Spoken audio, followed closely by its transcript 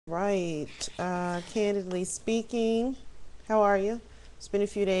Right. Candidly speaking, how are you? It's been a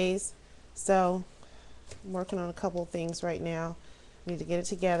few days, so I'm working on a couple of things right now. Need to get it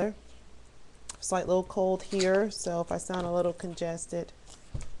together. Slight little cold here, so if I sound a little congested,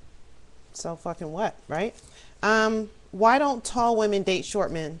 so fucking what, right? Why don't tall women date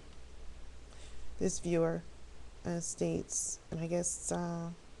short men? This viewer states, and I guess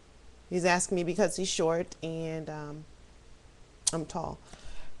he's asking me because he's short and I'm tall.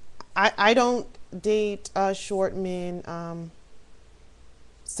 I don't date short men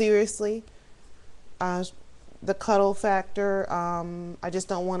seriously. Uh, the cuddle factor, I just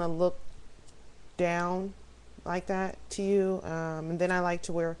don't want to look down like that to you. And then I like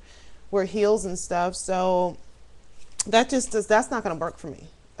to wear heels and stuff. So that's not going to work for me.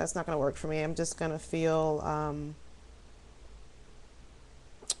 That's not going to work for me. I'm just going to feel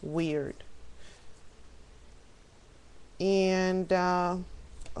weird. And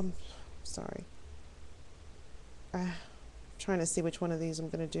I'm sorry. Trying to see which one of these I'm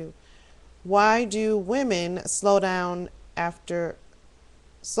going to do. Why do women slow down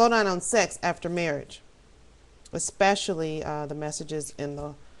on sex after marriage? Especially the messages in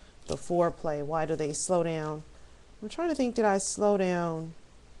the foreplay. Why do they slow down? I'm trying to think, did I slow down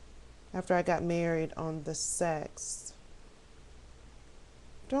after I got married on the sex?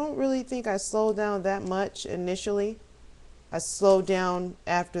 Don't really think I slowed down that much initially. I slowed down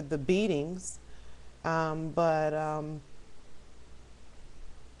after the beatings. But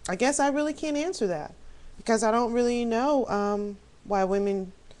I guess I really can't answer that because I don't really know why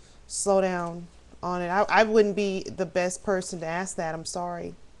women slow down on it. I wouldn't be the best person to ask that. I'm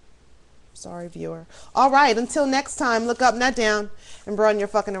sorry. Sorry, viewer. All right, until next time, look up, not down, and broaden your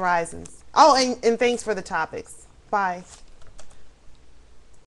fucking horizons. Oh, and thanks for the topics. Bye.